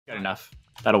Good enough.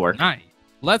 That'll work. Nice.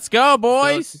 Let's go,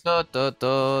 boys.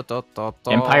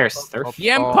 Empire's thirst.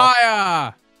 The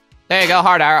Empire. There you go,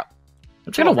 hard arrow.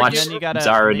 I'm just gonna watch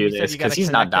Zara do this because he's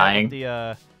not dying.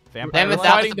 The Vampire We're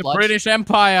fighting the British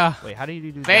Empire. Wait, how do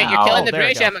you do that? Wait, you're killing the There we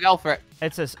British go. Empire. Go for it.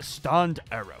 It says stunned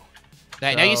arrow.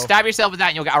 Right, now you stab yourself with that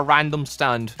and you'll get a random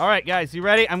stand. All right, guys, you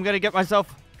ready? I'm gonna get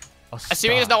myself.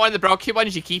 Assuming it's not one of the broken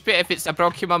ones, you keep it. If it's a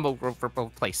broken one, we'll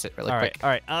place it really quick. All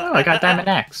right. Oh, I got Diamond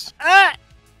Axe.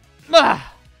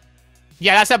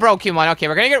 Yeah, that's a broken one. Okay,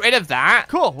 we're gonna get rid of that.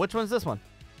 Cool. Which one's this one?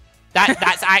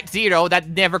 That's Act 0. That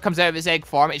never comes out of its egg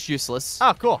form. It's useless.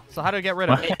 Oh, cool. So how do I get rid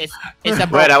of it? It's a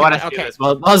broken Wait, I want to one. see this.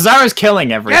 Well, Zara's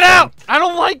killing everything. Get out! I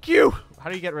don't like you. How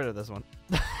do you get rid of this one?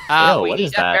 Ew, We what need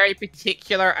is a that? very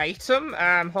particular item.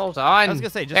 Hold on. I was gonna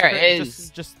say, just there it is.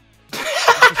 Just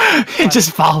It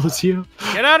just follows you.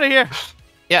 get out of here.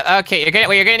 Yeah. Okay.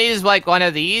 What you're gonna need is like one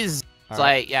of these. It's All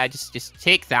right. like yeah, just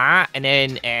take that and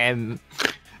then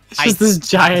It's just this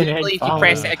giant egg. if you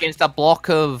press it against a block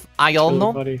of iron.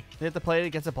 Oh, buddy. You have to play it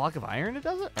against a block of iron. It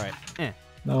does it. All right.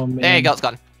 Oh, man. There you go. It's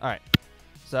gone. All right.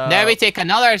 So Now we take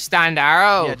another stand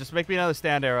arrow. yeah, just make me another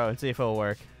stand arrow and see if it'll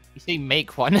work. You say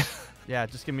make one. Yeah,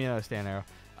 just give me another stand arrow.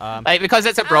 Like, because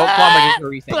it's a broke one, we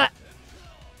need to rethink.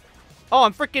 Oh,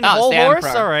 I'm freaking Oh, whole stand horse.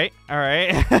 pro. All right.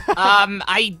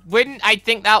 I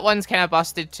think that one's kind of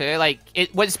busted too. Like,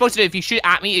 what it's supposed to do, if you shoot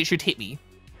at me, it should hit me.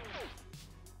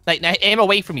 Like, now aim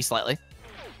away from me slightly.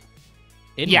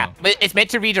 Yeah, but it's meant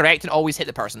to redirect and always hit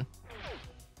the person.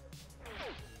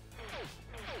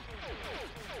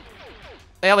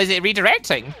 Well, is it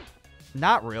redirecting?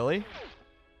 Not really.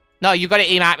 No, you got to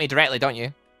aim at me directly, don't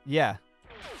you? Yeah.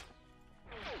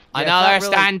 Yeah, Another it's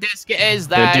not really- stand disc it is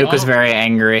The then. Duke was very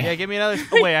angry. Yeah, give me another.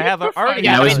 Oh, wait, I have already.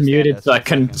 Yeah, I got was another muted stand so I disc.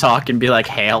 couldn't talk and be like,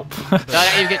 help. No,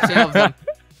 you get 2 of them.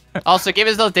 Also, give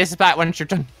us those discs back once you're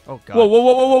done. Oh god.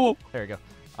 Whoa. There we go.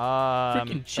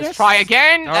 Let's try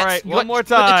again. All right, You one more You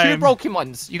got the 2 time. broken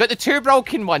ones. You got the 2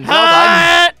 broken ones.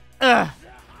 Well done.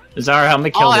 Zara, help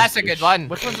me kill Oh, this that's a good bitch. one.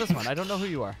 Which one's this one? I don't know who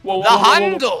you are. The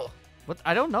handle. What?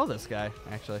 I don't know this guy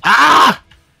actually. Ah!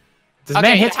 This man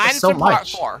Okay, hits the me hands so from part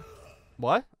much. 4.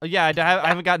 What? Oh, yeah, I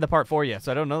haven't gotten to part 4 yet,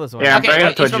 so I don't know this one. Yeah, I'm Okay, bringing it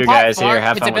it's towards from you part guys 4. here.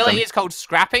 Have Its fun with ability them. is called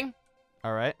scrapping.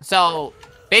 All right. So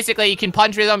basically, you can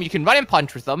punch with them. You can run and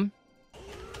punch with them.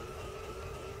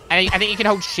 And I think you can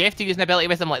hold shift to use an ability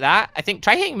with them like that. I think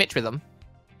try hitting Mitch with them.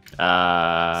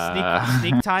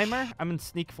 Sneak timer. I'm in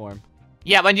sneak form.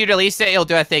 Yeah, when you release it, it'll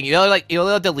do a thing.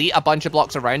 You'll delete a bunch of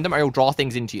blocks around them, or it'll draw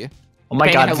things into you. Oh my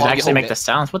depending god, how does it long you actually hold make it. the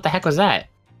sounds? What the heck was that?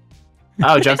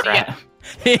 Oh, Junkrat.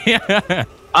 Yeah.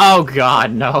 Oh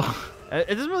god, no. It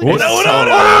doesn't really. It's get- so loud.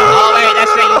 Oh wait,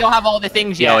 that's right. You don't have all the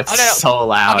things yet. Yo, it's oh, no. so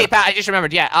loud. Okay, Pat, I just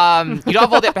remembered. Yeah, you don't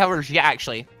have all the powers yet.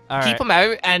 Actually, All keep right. them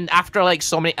out, and after like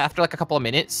a couple of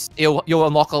minutes, you'll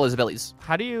unlock all his abilities.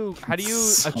 How do you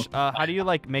So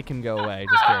like make him go away?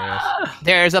 Just curious.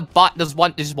 There's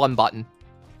one button.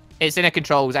 It's in a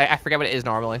controls. I forget what it is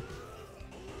normally.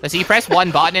 So you press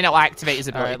one button and it'll activate his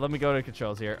All ability. right, let me go to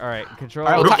controls here. All right, control.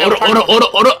 All right,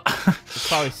 It's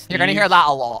probably You're gonna hear Steve's. that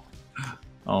a lot.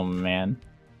 Oh man.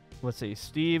 Let's see,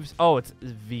 Steve's. Oh, it's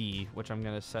V, which I'm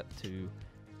gonna set to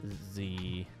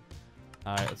Z.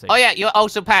 All right, let's see. Oh yeah, you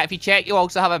also, Pat, if you check, you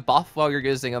also have a buff while you're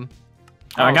using them.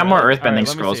 Oh, I got more really? earthbending All right, let me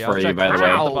scrolls see. for I'll you, check- by the I'll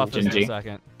check way, the buff in a Gingy.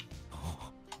 second.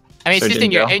 I mean, it's So just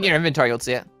didn't in your inventory, you'll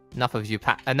see it. Enough of you,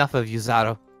 Pat. Enough of you,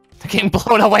 Zaro. They're getting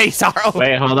blown away, Zaro.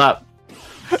 Wait, hold up.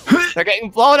 They're getting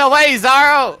blown away,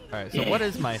 Zaro. All right, so what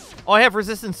is my? Oh, I have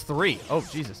resistance 3. Oh,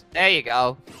 Jesus. There you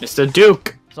go. Mr.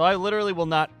 Duke. So I literally will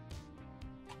not.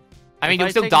 I mean, If you'll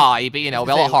I still take- die, but you know, I was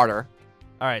a gonna lot say- harder.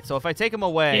 All right, so if I take him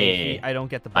away, Yeah. I don't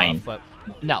get the buff. Fine. But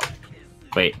No.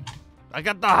 Wait. I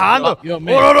got the handle. Yo, Oh,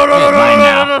 man. no, no, no, no, It's mine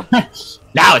no, no, no. now.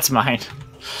 Now it's mine.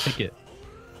 Take it.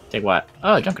 Take what?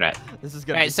 Oh, Junkrat. This is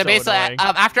gonna be Right, so so basically, annoying.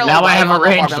 after a Now little I have while, a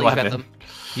you'll unlock ranged more abilities weapon. with them.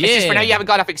 Yeah. It's just for now, you haven't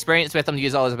got enough experience with them to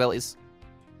use all his abilities.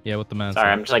 Yeah, what the man Sorry,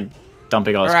 said. I'm just like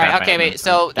dumping all this Alright, crap okay, at wait, him.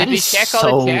 so That did we is check all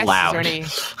so the chests? loud. Is there any...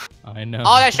 I know.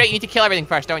 Oh, that's right, you need to kill everything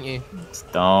first, don't you?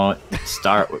 Don't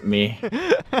start with me.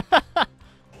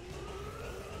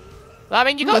 Well, I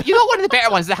mean, you got one of the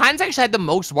better ones. The hands actually had the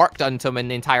most work done to him in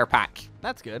the entire pack.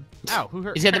 That's good. Ow, who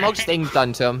hurt? He's had the most things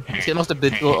done to him. He's got the most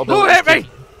abilities. Who hit me?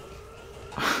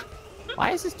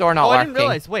 Why is this door not Oh, I working? didn't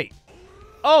realize. Wait.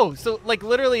 Oh, so like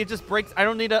literally it just breaks. I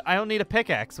don't need a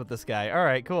pickaxe with this guy. All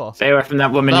right, cool. Stay away from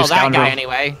that woman, Well, you that scoundrel. guy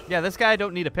anyway. Yeah, this guy I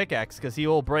don't need a pickaxe because he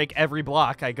will break every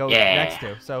block I go Yeah. next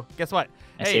to. So guess what?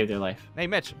 I Hey, saved their life. hey,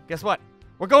 Mitch. Guess what?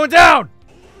 We're going down.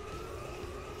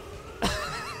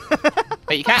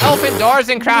 But you can't open doors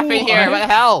and crap in here. What the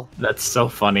hell? That's so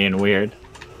funny and weird.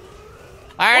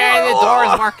 Why are the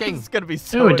doors working? It's gonna be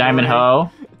so Ooh, a diamond annoying.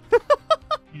 hoe.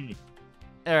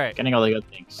 All right. Getting all the good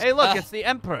things. Hey, look, it's the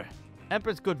Emperor.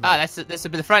 Emperor's good. This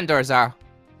would be the front door, Zara.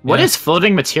 What is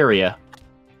floating materia?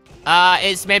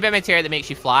 It's made by material that makes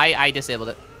you fly. I disabled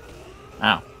it.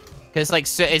 Oh. Because like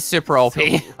it's super OP. So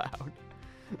loud.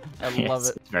 I love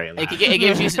it. It's very loud. It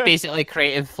gives you basically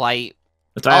creative flight.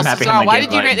 That's why I'm happy. Zara, why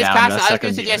did you rate rate this castle? I was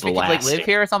going to suggest we could like live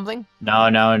here or something. No.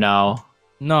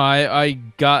 No, I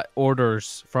got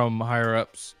orders from higher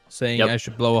ups saying I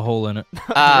should blow a hole in it.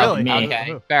 Really? Me.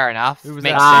 Okay, fair enough. Who was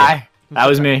Makes that? sense. That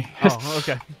was me. Oh,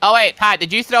 okay. Oh wait, Pat,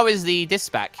 did you throw us the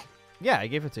disc back? Yeah, I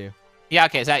gave it to you. Yeah,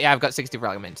 okay, so I've got 60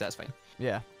 fragments, that's fine.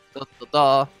 Yeah.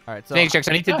 All right, so make sure, 'cause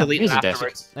I need to delete music them disc.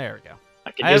 afterwards. There we go.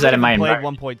 I can use that in my played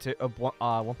environment.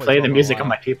 1.2. Play the music of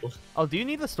my people. Oh, do you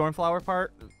need the Stormflower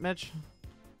part, Mitch?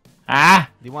 Ah.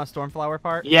 Do you want a Stormflower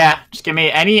part? Yeah, just give me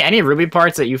any ruby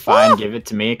parts that you find. Give it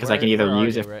to me, because I can either where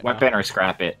use are a you right weapon now? or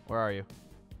scrap it. Where are you?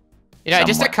 You know, it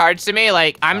just Somewhere. occurred to me,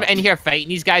 like, I'm in here fighting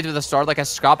these guys with a sword like a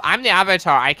scrub. I'm the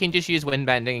Avatar. I can just use wind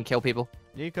bending and kill people.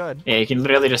 You could. Yeah, you can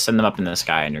literally just send them up in the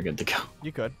sky and you're good to go.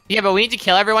 You could. Yeah, but we need to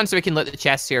kill everyone so we can loot the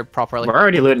chests here properly. We're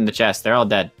already looting the chest. They're all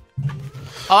dead.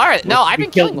 Oh, alright. No, I've we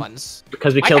been killed- killing ones.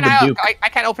 Because we Why killed can't the Duke. I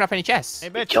can't open up any chests. Hey,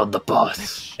 Mitch. Killed the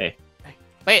boss. Hey,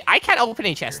 Wait, I can't open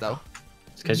any chests, though.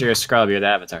 it's because you're a scrub. You're the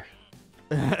Avatar.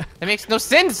 That makes no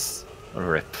sense.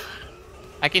 Rip.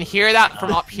 I can hear that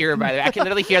from up here, by the way. I can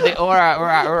literally hear the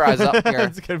auras up here.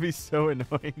 It's gonna be so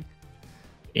annoying.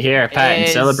 Here, Pat, in It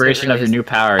is, celebration it of your really new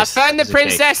powers. I found the here's a cake.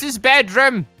 princess's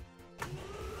bedroom.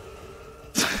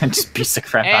 Just piece of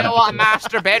crap Hey, out I of want a it.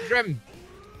 master bedroom.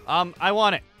 I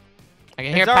want it. I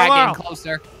can hear It's Pat Zara getting Morrow.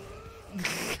 closer.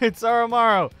 It's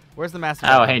Aramaro. Where's the master?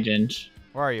 Oh, bedroom? hey, Ginge.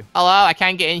 Where are you? Hello, I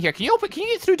can't get in here. Can you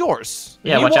get through doors?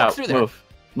 Yeah, Can you watch walk out. through there? Move.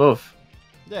 Move.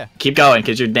 Yeah. Keep going,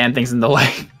 because your damn thing's in the way.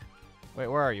 Wait,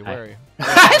 where are you? Where are you?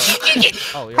 How can you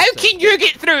get- Oh, you're How upstairs. can you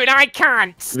get through and I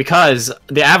can't? Because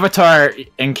the Avatar,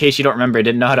 in case you don't remember,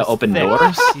 didn't know how to open thick.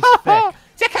 doors. He's thick.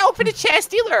 See, I can't open a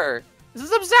chest either. This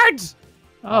is absurd.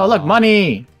 Oh, look,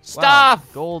 money. Stop. Wow,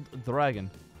 gold dragon.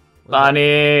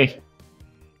 Money.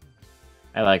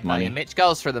 I like Money. money. Mitch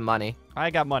goes for the money. I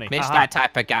got money. Mitch, Haha. that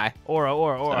type of guy. Aura.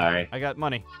 Sorry. I got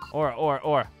money. Aura.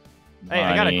 Hey,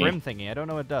 I got a Money. Grim thingy. I don't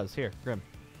know what it does. Here, Grim.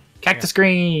 Cactus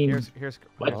green. Here's.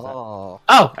 What? What's that? Oh.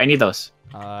 Oh, I need those.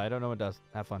 I don't know what it does.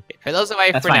 Have fun. Put those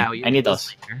away That's for fine. now. I need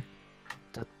those.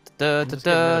 I'm just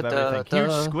getting rid of everything.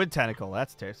 Huge squid tentacle.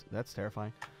 That's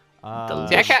terrifying. See,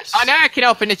 I can't. Oh, now I can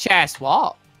open the chest.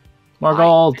 What? More I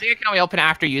gold. think I can only open it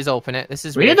after you open it. This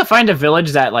is We weird. need to find a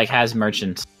village that like has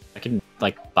merchants. I can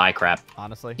like buy crap.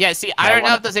 Honestly. Yeah, see, Yeah, I I don't know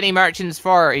wanna- if there's any merchants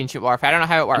for Ancient Warfare. I don't know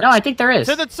how it works. No, I think there is.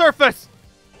 To the surface.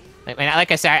 I mean,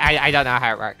 like I said, I don't know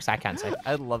how it works. I can't say.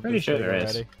 I love Pretty this sure thing there is.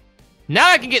 already. Now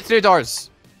I can get through doors.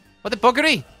 What the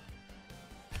buggery?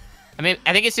 I mean,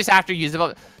 I think it's just after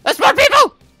usable. There's more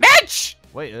people! Mitch!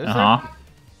 Wait, is Uh-huh.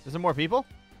 there more people?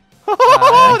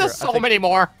 Oh, I there's so think- many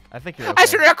more. I think you're I okay.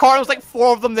 should have corner. There's like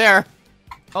 4 of them there.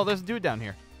 Oh, there's a dude down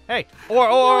here. Hey,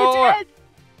 or.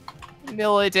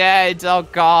 Nearly dead. Oh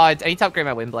god. I need to upgrade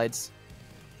my wind blades.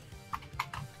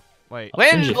 Wait.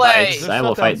 Wind Gingy blades! fights. Is there I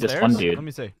will stuff fight this downstairs? one dude. Let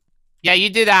me see. Yeah, you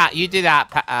do that. You do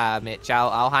that, Mitch.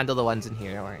 I'll handle the ones in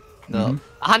here. Don't worry. Mhm.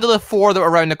 I'll handle the 4 that were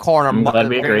around the corner. I'm glad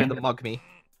we that are agree. gonna mug me.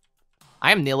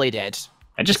 I am nearly dead.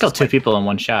 I just killed 2 people in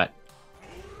one shot.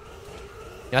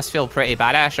 You must feel pretty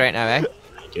badass right now, eh?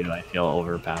 Dude, I feel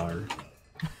overpowered.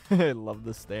 I love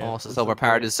this stand. Almost as It's so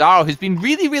overpowered cool. as Zaro, who's been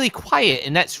really, really quiet,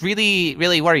 and that's really,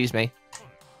 really worries me.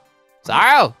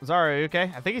 Zaro! Zara, are you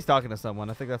okay? I think he's talking to someone.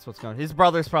 I think that's what's going on. His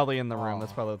brother's probably in the room.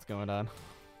 That's probably what's going on.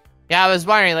 Yeah, I was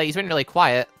wondering, like, he's been really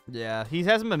quiet. Yeah, he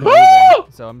hasn't been Woo!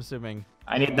 moving, so I'm assuming.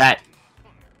 I need that.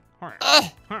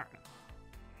 Ugh,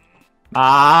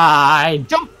 I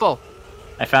Jumpo!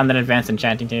 found an advanced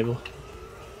enchanting table.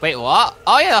 Wait, what?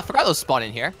 Oh yeah, I forgot those spawn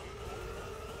in here.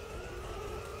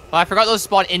 Well, I forgot those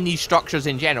spawn in these structures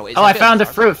in general. It's Oh, a I bit found a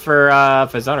bizarre. fruit for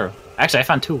Zaro. Actually, I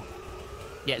found 2.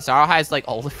 Yeah, Zaro has, like,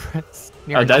 all the fruits.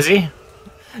 Oh, does he?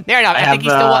 Near enough. I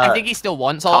think he still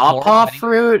wants all more. Pawpaw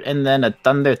fruit and then a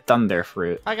thunder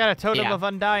fruit. I got a totem Yeah. of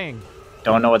undying.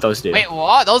 Don't know what those do. Wait,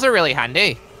 what? Those are really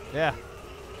handy. Yeah.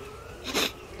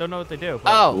 Don't know what they do.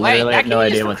 But Oh, wait, Literally that have can no be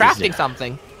idea used what for these do. crafting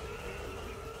something.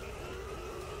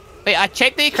 Wait, I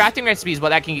checked the crafting recipes, what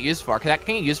that can get used for, because that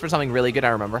can get used for something really good, I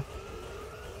remember.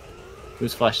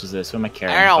 Whose flesh is this? Who am I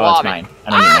carrying? I don't know, Oh, it's Bobby. mine. I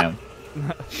don't eat my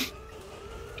own.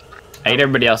 I eat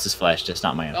everybody else's flesh, just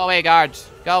not my own. Go away, guards.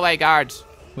 Go away, guards.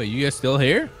 Wait, you guys still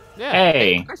here? yeah.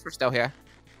 Hey! Of course we're still here.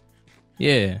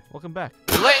 Yeah. Welcome back.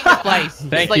 We're laying the place. Thank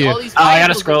There's, like, you. all these Oh, I got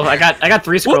a vials scroll. in I there. got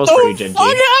 3 scrolls for you, Gingy.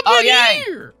 Oh,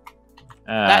 yeah.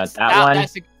 That one.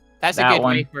 That's a that good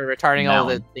way one, for returning that all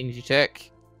the one. things you took.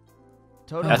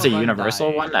 That's a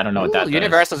universal one? I don't know what that is.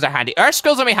 Universals are handy. Earth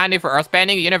scrolls will be handy for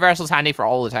earthbending. Universals handy for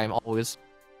all the time, always.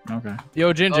 Okay.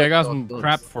 Yo, Ginger, I got some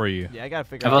crap for you. Yeah, I gotta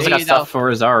figure I've out. also got stuff for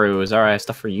Zaru. Zaru, I have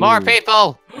stuff for you. More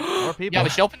people! More people. Yeah, we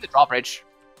should open the drawbridge.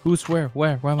 Who's where?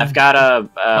 Where am I? I've got a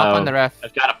Up on the ref.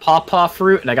 I've got a pawpaw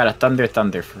fruit and I got a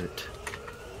thunder fruit.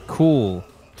 Cool.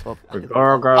 Oh,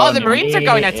 the Marines are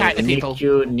going to attack the people.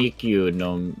 Nikyu,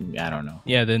 no, I don't know.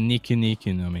 Yeah, the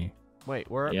Niku no me. Wait,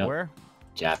 where? Yep. Where?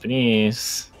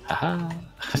 Japanese. Haha.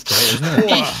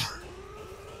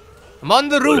 I'm on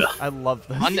the roof. I love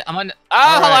this. I'm on.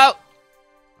 Oh, hello.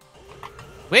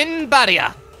 Wind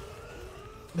barrier.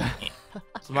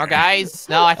 Some more guys.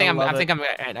 No, I think I'm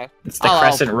right now. It's the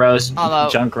Crescent Rose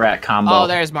Junkrat combo. Oh,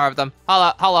 there's more of them.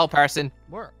 Hello, person.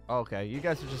 Where? Okay, you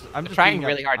guys are just. I'm just trying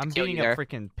really hard to kill you beating there. up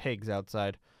freaking pigs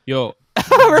outside. Yo,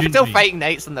 we're still fighting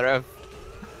knights on the roof.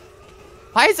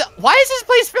 Why is this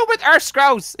place filled with Earth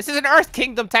scrolls? This is an Earth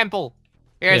Kingdom temple.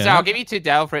 Here, so I'll give you 2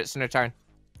 Del for it in return.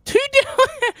 2 Del?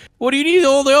 What do you need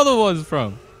all the other ones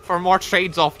from? For more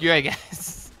trades off you, I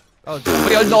guess. Oh, for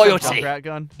your loyalty.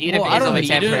 Gun? Even if it is only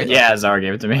temporary. Yeah, Zara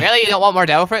gave it to me. Really? You don't want more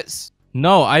Del for it?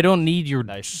 No, I don't need your.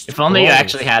 Nice. If only you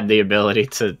actually had the ability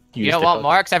to use. You don't want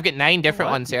more? Because I've got 9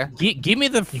 different ones here. Give me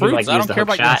the fruits. I don't care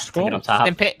about your scrolls.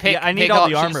 Then pick. I need all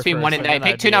the armor between first, 1 and 9.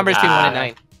 Pick 2 numbers between 1 and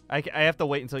 9. I have to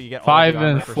wait until you get 5 all the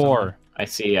armor and 4. I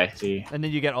see. And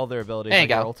then you get all their abilities, there you like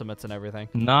go. their ultimates and everything.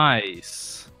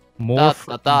 Nice. More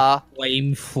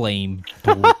flame.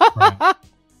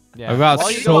 Yeah. I've got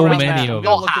While you so go around many that, of I'm them.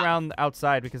 gonna look around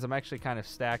outside because I'm actually kind of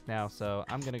stacked now, so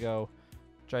I'm gonna go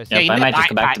try. Yep, I might just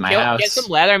go back to my house. Get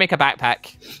some leather and make a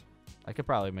backpack. I could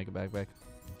probably make a backpack.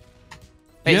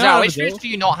 Hey, Yeah, Zara, which fruits do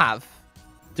you not have?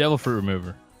 Devil fruit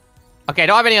remover. Okay, I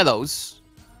don't have any of those.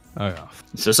 Oh yeah.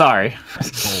 So sorry.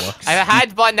 If I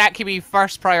had one, that could be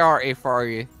first priority for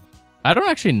you. I don't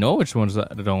actually know which ones that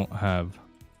I don't have.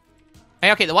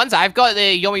 Hey, okay, the ones I've got,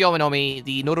 the Yomi Yomi Nomi,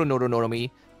 the Noro Noro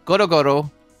Noromi, Goro Goro,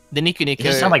 the Niku Niku,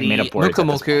 just sound like the made-up words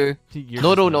Moku at this Moku,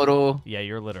 Noro Noro, Yeah,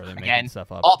 you're literally again, making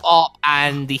stuff up. Op,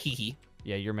 and the Hihi.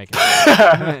 Yeah, you're making stuff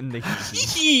up. And the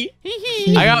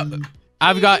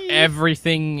I've got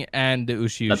everything and the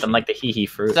ushi. Nothing like the hee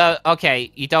fruit. So,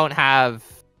 okay, you don't have...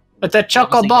 But the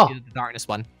chocobo. The darkness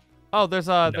one. Oh, there's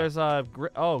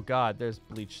oh god, there's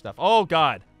bleach stuff. Oh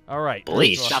god. All right.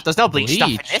 Bleach. There's no bleach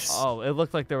stuff in this. Oh, it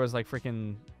looked like there was like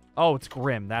freaking. Oh, it's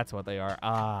Grim. That's what they are.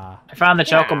 Ah. I found the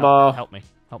chocobo. Help me.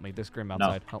 Help me. There's Grim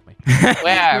outside. Help me.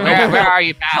 Where are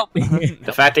you, pal?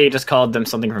 The fact that you just called them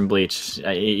something from Bleach,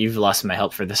 you've lost my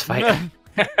help for this fight.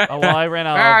 Oh well, I ran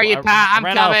out. Where are you, Pat? I'm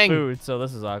ran out of coming. food, so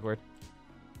this is awkward.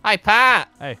 Hi, Pat.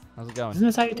 Hey, how's it going? Isn't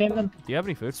this how you tame them? Do you have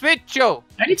any food? Switcho.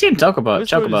 How do you tame chocobos? Whose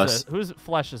food is this? Whose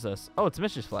flesh is this? Oh, it's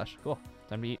Mitch's flesh. Cool.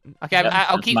 Time to eat. Okay, Yeah,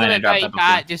 I'll that's keep mine. them I in dropped sight, that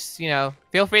Pat. Just, you know,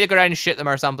 feel free to go around and shoot them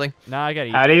or something. Nah, I gotta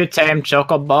eat. How do you tame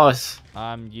chocobos?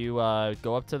 You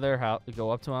go up to their house,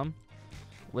 go up to them,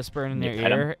 whisper in their You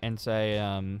pet 'em? ear, and say,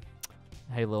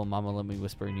 "Hey, little mama, let me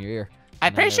whisper in your ear." I'm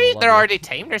And pretty then sure they'll they're love you. already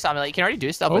tamed or something. Like, you can already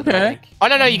do stuff with them. I Okay. think. Oh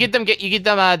no, you give them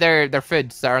their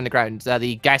foods that are on the ground,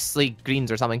 the ghastly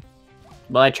greens or something.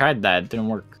 Well, I tried that. It didn't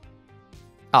work.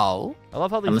 Oh, I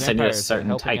love how these Unless I do a vampires are certain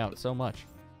helping type. out so much.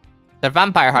 they're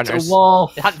vampire It's hunters. a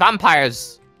wolf. They hunt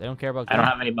vampires. They don't care about. I don't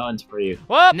have any bones for you.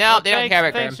 Whoop! No, they don't care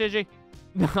about Thanks, Gigi.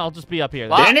 I'll just be up here.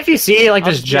 What? Didn't if you see like I'll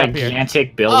this just be up here. gigantic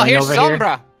Oh, building here's over here?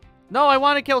 Sombra. No, I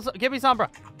want to kill. Give me Sombra.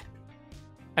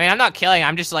 I mean, I'm not killing.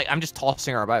 I'm just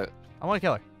tossing her about. I want to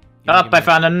kill her. Up, I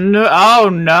found a new. Oh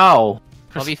no!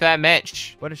 Well, be fair,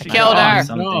 Mitch. What is she? Killed doing? her.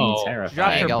 Something No. She terrifying. dropped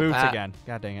There her you go, boots Pat. again.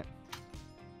 God dang it.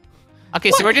 Okay,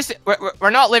 so we're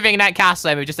not living in that castle.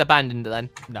 And we just abandoned it then.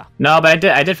 No, but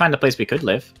I did find a place we could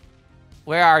live.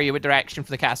 Where are you? What direction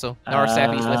for the castle? North,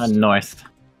 south, east, west. North.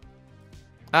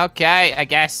 Okay, I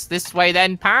guess this way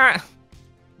then, Pat.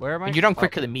 Where am I? You run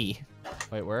quicker than me.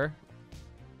 Wait, where?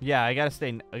 Yeah, I gotta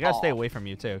stay. I gotta stay away from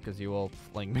you too, because you will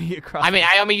fling me across. I mean,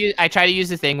 I try to use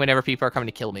the thing whenever people are coming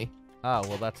to kill me. Oh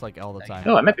well, that's like all the time.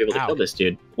 Oh, I might be able to Ow. kill this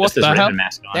dude. What Just this the hell? Raven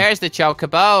mask on. There's the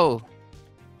chocobo.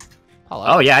 Hello.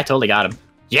 Oh yeah, I totally got him.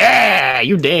 Yeah,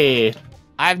 you did.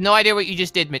 I have no idea what you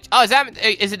just did, Mitch. Oh, is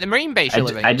it the marine base you're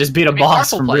living? I just beat a I mean, boss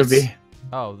purple from place. Ruby.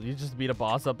 Oh, you just beat a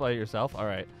boss up by yourself? All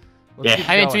right. Yeah. keep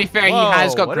I mean, to be going. fair, Whoa, he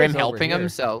has got what Grim is over helping him, here?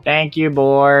 so. Thank you, What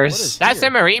Boars. is- That's here?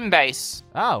 the marine base.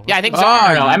 Oh. Yeah, I think so.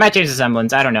 I don't know. I might change the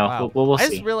semblance. I don't know. Wow. We'll I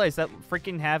see. just realized that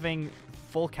freaking having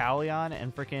full Callion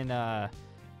and freaking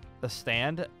the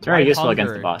stand. It's very my useful against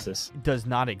the hunger bosses. Does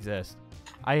not exist.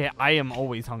 I am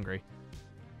always hungry.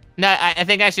 No, I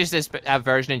think that's just this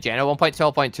version in general.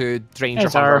 1.12.2 drains Hey, your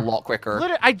hunger a Zara. lot quicker.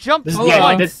 Literally, I jumped This is,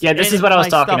 once this is and what I was my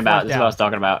talking stuff about. went This is what I was down.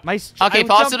 talking about. My Okay, I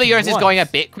possibly jumped yours is going a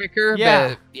once. bit quicker, Yeah.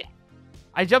 but yeah.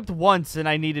 I jumped once and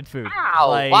I needed food. Ow!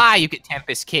 Like, Why you get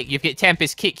Tempest Kick? You get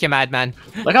Tempest Kick, you madman.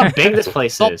 Look how big this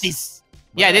place Stop is. these.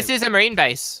 Yeah, this is a marine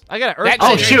base. I got an Next-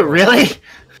 earth. Oh shoot, really?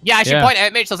 Yeah, I should Yeah. point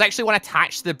out, Mitch, there's actually one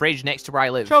attached to the bridge next to where I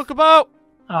live. Chocobo.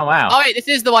 Oh wow. Oh wait, this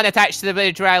is the one attached to the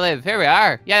village where I live. Here we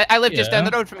are. Yeah, I live just down Yeah.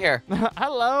 the road from here.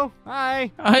 Hello. Hi.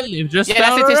 I live just Yeah, that's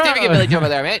down the the certificate road. village over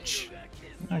there, Mitch.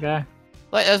 Okay.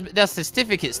 Look, there's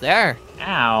certificates there.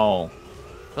 Ow.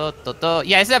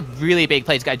 Yeah, it's a really big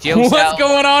place. It's got a jail What's cell.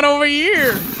 going on over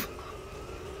here?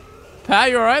 Pat,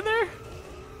 you alright there?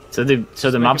 So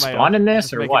the mobs spawn in this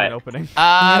Just or making what? an opening.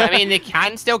 I mean, they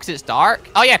can still because it's dark.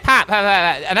 Oh yeah, Pat,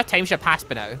 enough time should have passed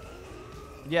by now.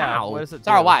 Yeah. Ow. What does it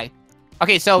Sorry, do? why?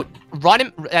 Okay, so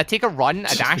run, take a run,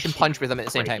 a dash, and punch with them at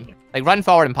the same time. Like run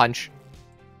forward and punch.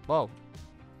 Whoa.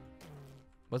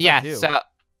 What's Yeah. that do? So,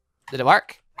 did it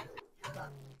work?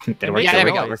 Did it It work? makes Yeah, Did there it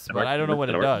we work? go. Did it work? But I don't know what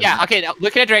it Did work? does. Yeah. Okay. Now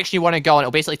look in the direction you want to go, and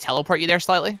it'll basically teleport you there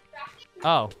slightly.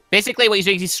 Oh. Basically, what he's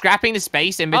doing is he's scrapping the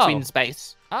space in between Oh. the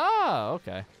space. Oh.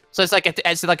 Okay. So it's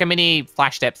like a mini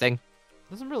flash step thing.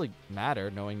 Doesn't really matter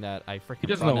knowing that I freaking. He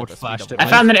doesn't run know at what the flash speed of step I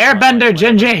is. light. found an airbender,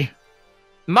 Gingy.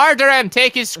 Murder him!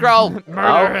 Take his scroll.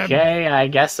 Okay, I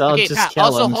guess I'll Okay, just Pat, kill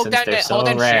also them hold since down they're the- so hold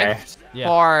down rare. shift Yeah.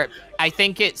 for I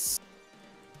think it's.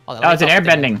 Oh, the Oh, it's an light's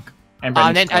off. airbending. And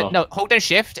then scroll. no, hold down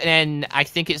shift, and then I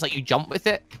think it's like you jump with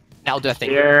it. That'll do a thing.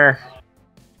 Here.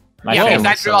 My Yeah, phone because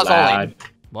that is so drew us all in. loud.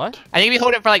 What? I think if you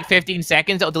hold it for like 15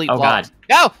 seconds, it'll delete Oh, blocks.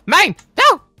 No, mine!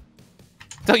 No!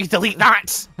 Don't you delete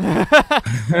that!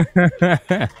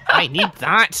 I need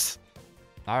that.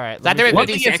 All right. That let me there One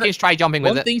 15 thing is seconds, try jumping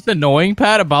with One it. thing's annoying,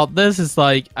 Pat, about this is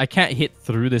like I can't hit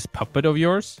through this puppet of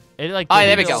yours. It like. Oh,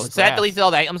 there we deletes go. all the So that grass. deleted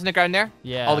all the items in the ground there?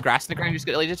 Yeah. All the grass in the ground just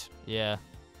got deleted? Yeah.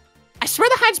 I swear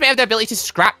the hands may have the ability to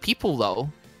scrap people, though.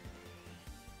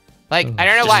 Like, I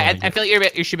don't know why. I feel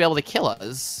like you should be able to kill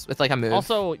us with, like, a move.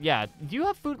 Also, yeah. Do you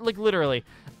have food? Like literally,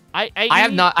 I I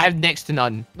eat- have next to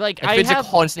none. Like Like, I food's have. a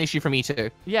constant issue for me, too.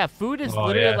 Yeah, food is Oh,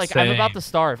 literally yeah, like I'm about same. to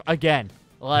starve again.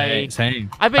 Like Same.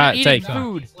 I've been Pat, eating take some.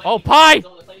 food. Oh, pie!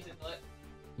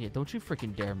 Yeah, don't you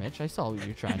freaking dare, Mitch. I saw what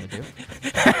you're trying to do.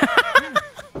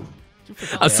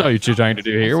 I saw what you're trying to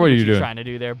do here. What are you doing? Trying to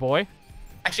do there, boy?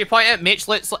 Actually, point out Mitch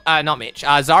loots, not Mitch.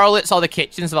 Zaro loots all the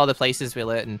kitchens of all the places we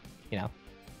loot, and, you know.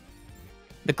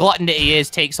 The glutton that he is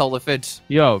takes all the food.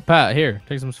 Yo, Pat, here,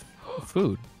 take some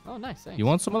food. Oh, nice. Thanks. You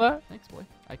want some of that? Thanks, boy.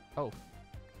 Oh.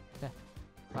 Yeah.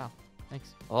 Wow.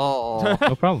 Thanks. Oh.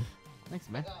 No problem. Thanks,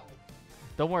 man.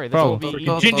 Don't worry. This Bro, will be.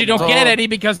 Gingy don't get any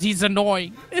because he's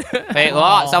annoying. Wait,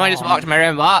 what? Someone just walked in my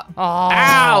room, what? Oh.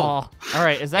 Ow! All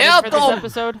right. Is that Help it for this them!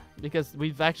 episode? Because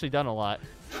we've actually done a lot.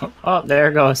 Oh, there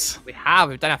it goes. We've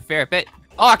done a fair bit.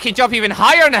 Oh, I can jump even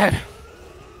higher now!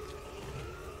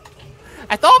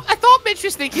 I thought Mitch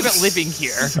was thinking about living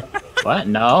here. What?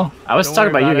 No, I was Don't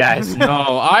talking worry about you about it. guys. No,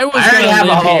 I was I already gonna have a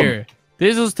live home. here.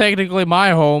 This was technically my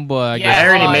home, but I Yeah, guess I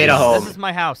already made a home. This is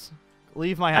my house.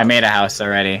 Leave my house. I made a house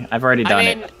already. I've already done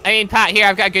it. I mean, Pat, here,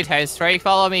 I've got a good house, right?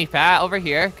 Follow me, Pat, over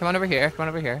here. Come on over here. Come on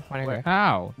over here. Come on over here.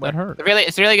 Ow, that hurt.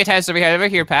 It's a really good house over here. Over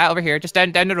here, Pat. Over here. Just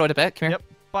down the road a bit. Come here. Yep.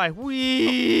 Bye.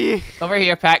 Wee. Over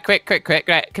here, Pat. Quick.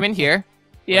 Right, come in here.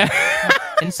 Yeah.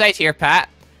 Inside here, Pat.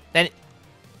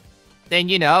 Then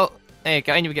you know. There you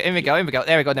go. In we go.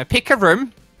 There we go. Now pick a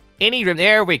room. Any room.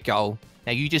 There we go.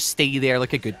 Now you just stay there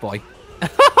like a good boy.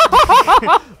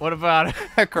 What about?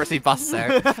 Of course he busts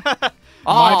out.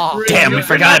 Oh, Damn, we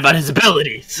forgot about his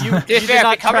abilities. You to be did fair, if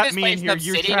not we covered trap his me in place here. with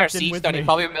You obsidian or trapped in sea with stone, me. he'd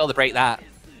probably be able to break that.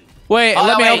 Wait, Oh,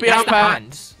 let me wait, help you that's out, the Pat.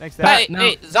 hands. Thanks, Hey, no.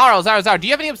 hey, Zaro, do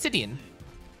you have any obsidian?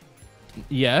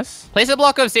 Yes. Place a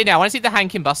block of obsidian. I want to see if the hand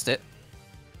can bust it.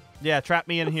 Yeah, trap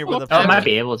me in here with a. Oh, I might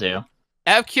be able to.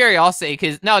 Out of curiosity,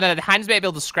 because no, the hands may be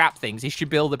able to scrap things. He should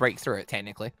be able to break through it,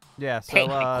 technically. Yeah. So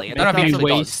Technically, I I don't don't know if he know if actually you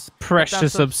does. waste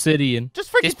precious some- obsidian.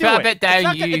 just freaking Just do put a it. bit down, It's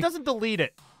not you- It doesn't delete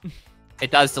it. It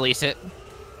does delete it.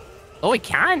 Oh, it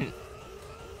can.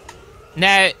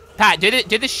 Now, Pat, do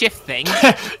the shift thing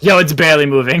Yo, it's barely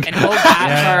moving. and hold that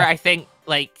Yeah. for, I think,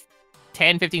 like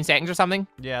 10, 15 seconds or something,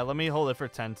 Yeah. Let me hold it for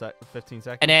 15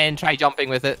 seconds. and then try jumping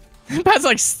with it. Pat's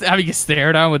like having a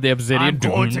stare down with the obsidian. I'm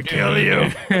going to kill you.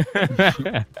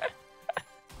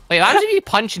 Wait, how did you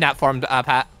punch in that form,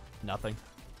 Pat? Nothing.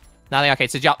 Nothing. Okay,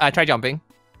 so try jumping.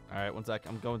 All right. 1 sec.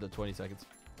 I'm going to 20 seconds.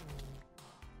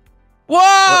 Whoa!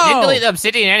 Well, it didn't delete the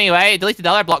obsidian anyway. It deleted the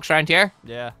other blocks around here.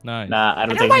 Yeah. Nice. Nah, I I don't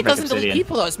don't know think why he it broke doesn't delete obsidian.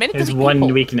 people though. It's meant to His delete one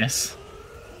people. weakness.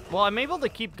 Well, I'm able to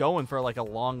keep going for like a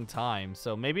long time,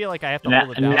 so maybe like I have to Now,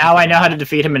 hold it down. now I know how to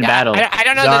defeat him in Yeah, battle. I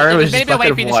don't know. Zara There's was just maybe a way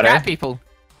bucket for you of to water. scrap people.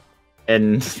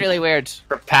 And It's really weird.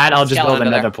 for Pat, I'll just build Skeleton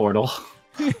another there. portal.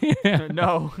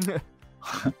 No.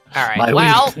 All right. My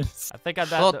Well, weakness. I think I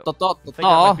that. I think that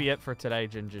oh, might be it for today,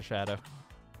 Ginger Shadow.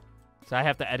 So I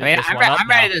have to edit I mean, this I'm, one up I'm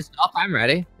now. ready to stuff. I'm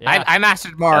ready. Yeah. I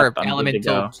mastered more Yep, I'm good to elemental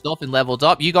go. stuff and leveled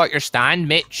up. You got your stand.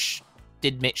 Mitch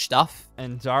did Mitch stuff.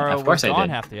 And Zara Of was course I gone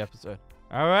did. half the episode.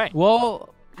 All right.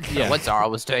 Well, Yeah. What Zara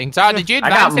was doing. Zara, did you I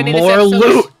advance got any of this more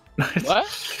episode? loot.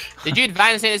 what? Did you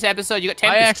advance in this episode? You got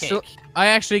Tempest Cake. I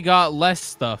actually got less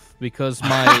stuff because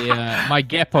my my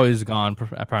Geppo is gone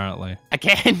apparently.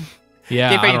 Again.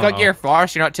 Yeah, But I you don't got know. gear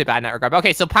first. You're not too bad in that regard. But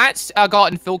okay, so Pat's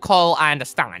got in full call and a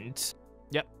stand.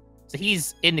 Yep. So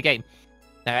he's in the game.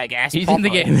 I guess. He's in the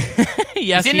properly. game.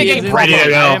 Yes, He's in the he game is. Ready to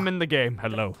properly. go. I am in the game.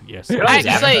 Hello. Yes. Look at all these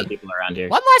Actually, Avatar people around here.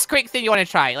 One last quick thing you want to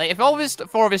try. Like, if all of us,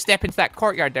 four of us step into that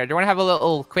courtyard there, do you want to have a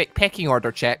little quick pecking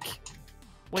order check?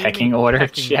 What do you Pecking mean, order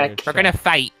pecking check? order We're gonna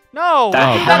fight. No.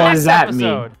 That- do what that does next that mean?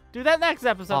 episode. Do that next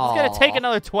episode. It's gonna take Aw.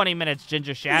 another 20 minutes,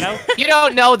 Ginger Shadow. You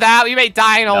don't know that. We may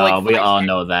die in all No, like we 5 all minutes.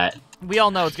 know that. We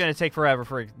all know it's gonna take forever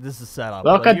for this is set up.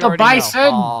 Look but at you the already know. bison.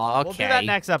 Oh, okay. We'll do that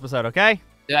next episode, okay?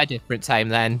 Do that a different time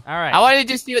then. All right. I wanted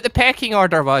to just see what the pecking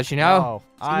order was, you know?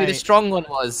 Oh, See who the strong one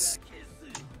was.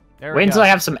 there we Wait until go. I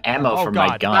have some ammo Oh, for my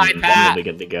God. gun, Bye, and then Pat. we'll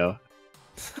be good to go.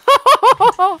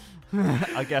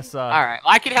 I guess. All right,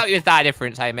 well, I can help you with that a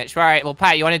different time, Mitch. All right, well,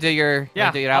 Pat, you want to do your,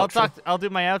 Yeah, do your I'll outro? I'll do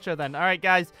my outro then. All right,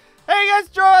 guys. Hey guys,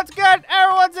 Jordan's good.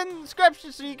 Everyone's in the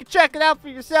description so you can check it out for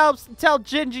yourselves and tell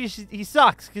Gingy he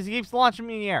sucks because he keeps launching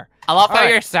me in the air. I love All how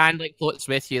right. your sand like floats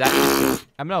with you. That's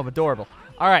I'm adorable.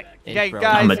 All right, It's okay, brilliant.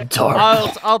 guys. I'm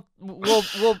adorable.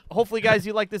 We'll hopefully, guys,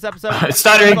 you like this episode.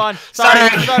 Stuttering. Move on.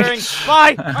 Stuttering. Stuttering.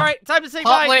 Bye. All right, time to say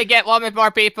bye. hopefully get one with more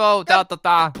people. Da da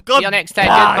da. See you next time.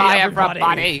 Goodbye, Goodbye,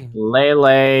 everybody.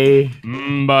 everybody.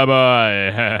 Lele. Bye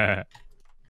bye.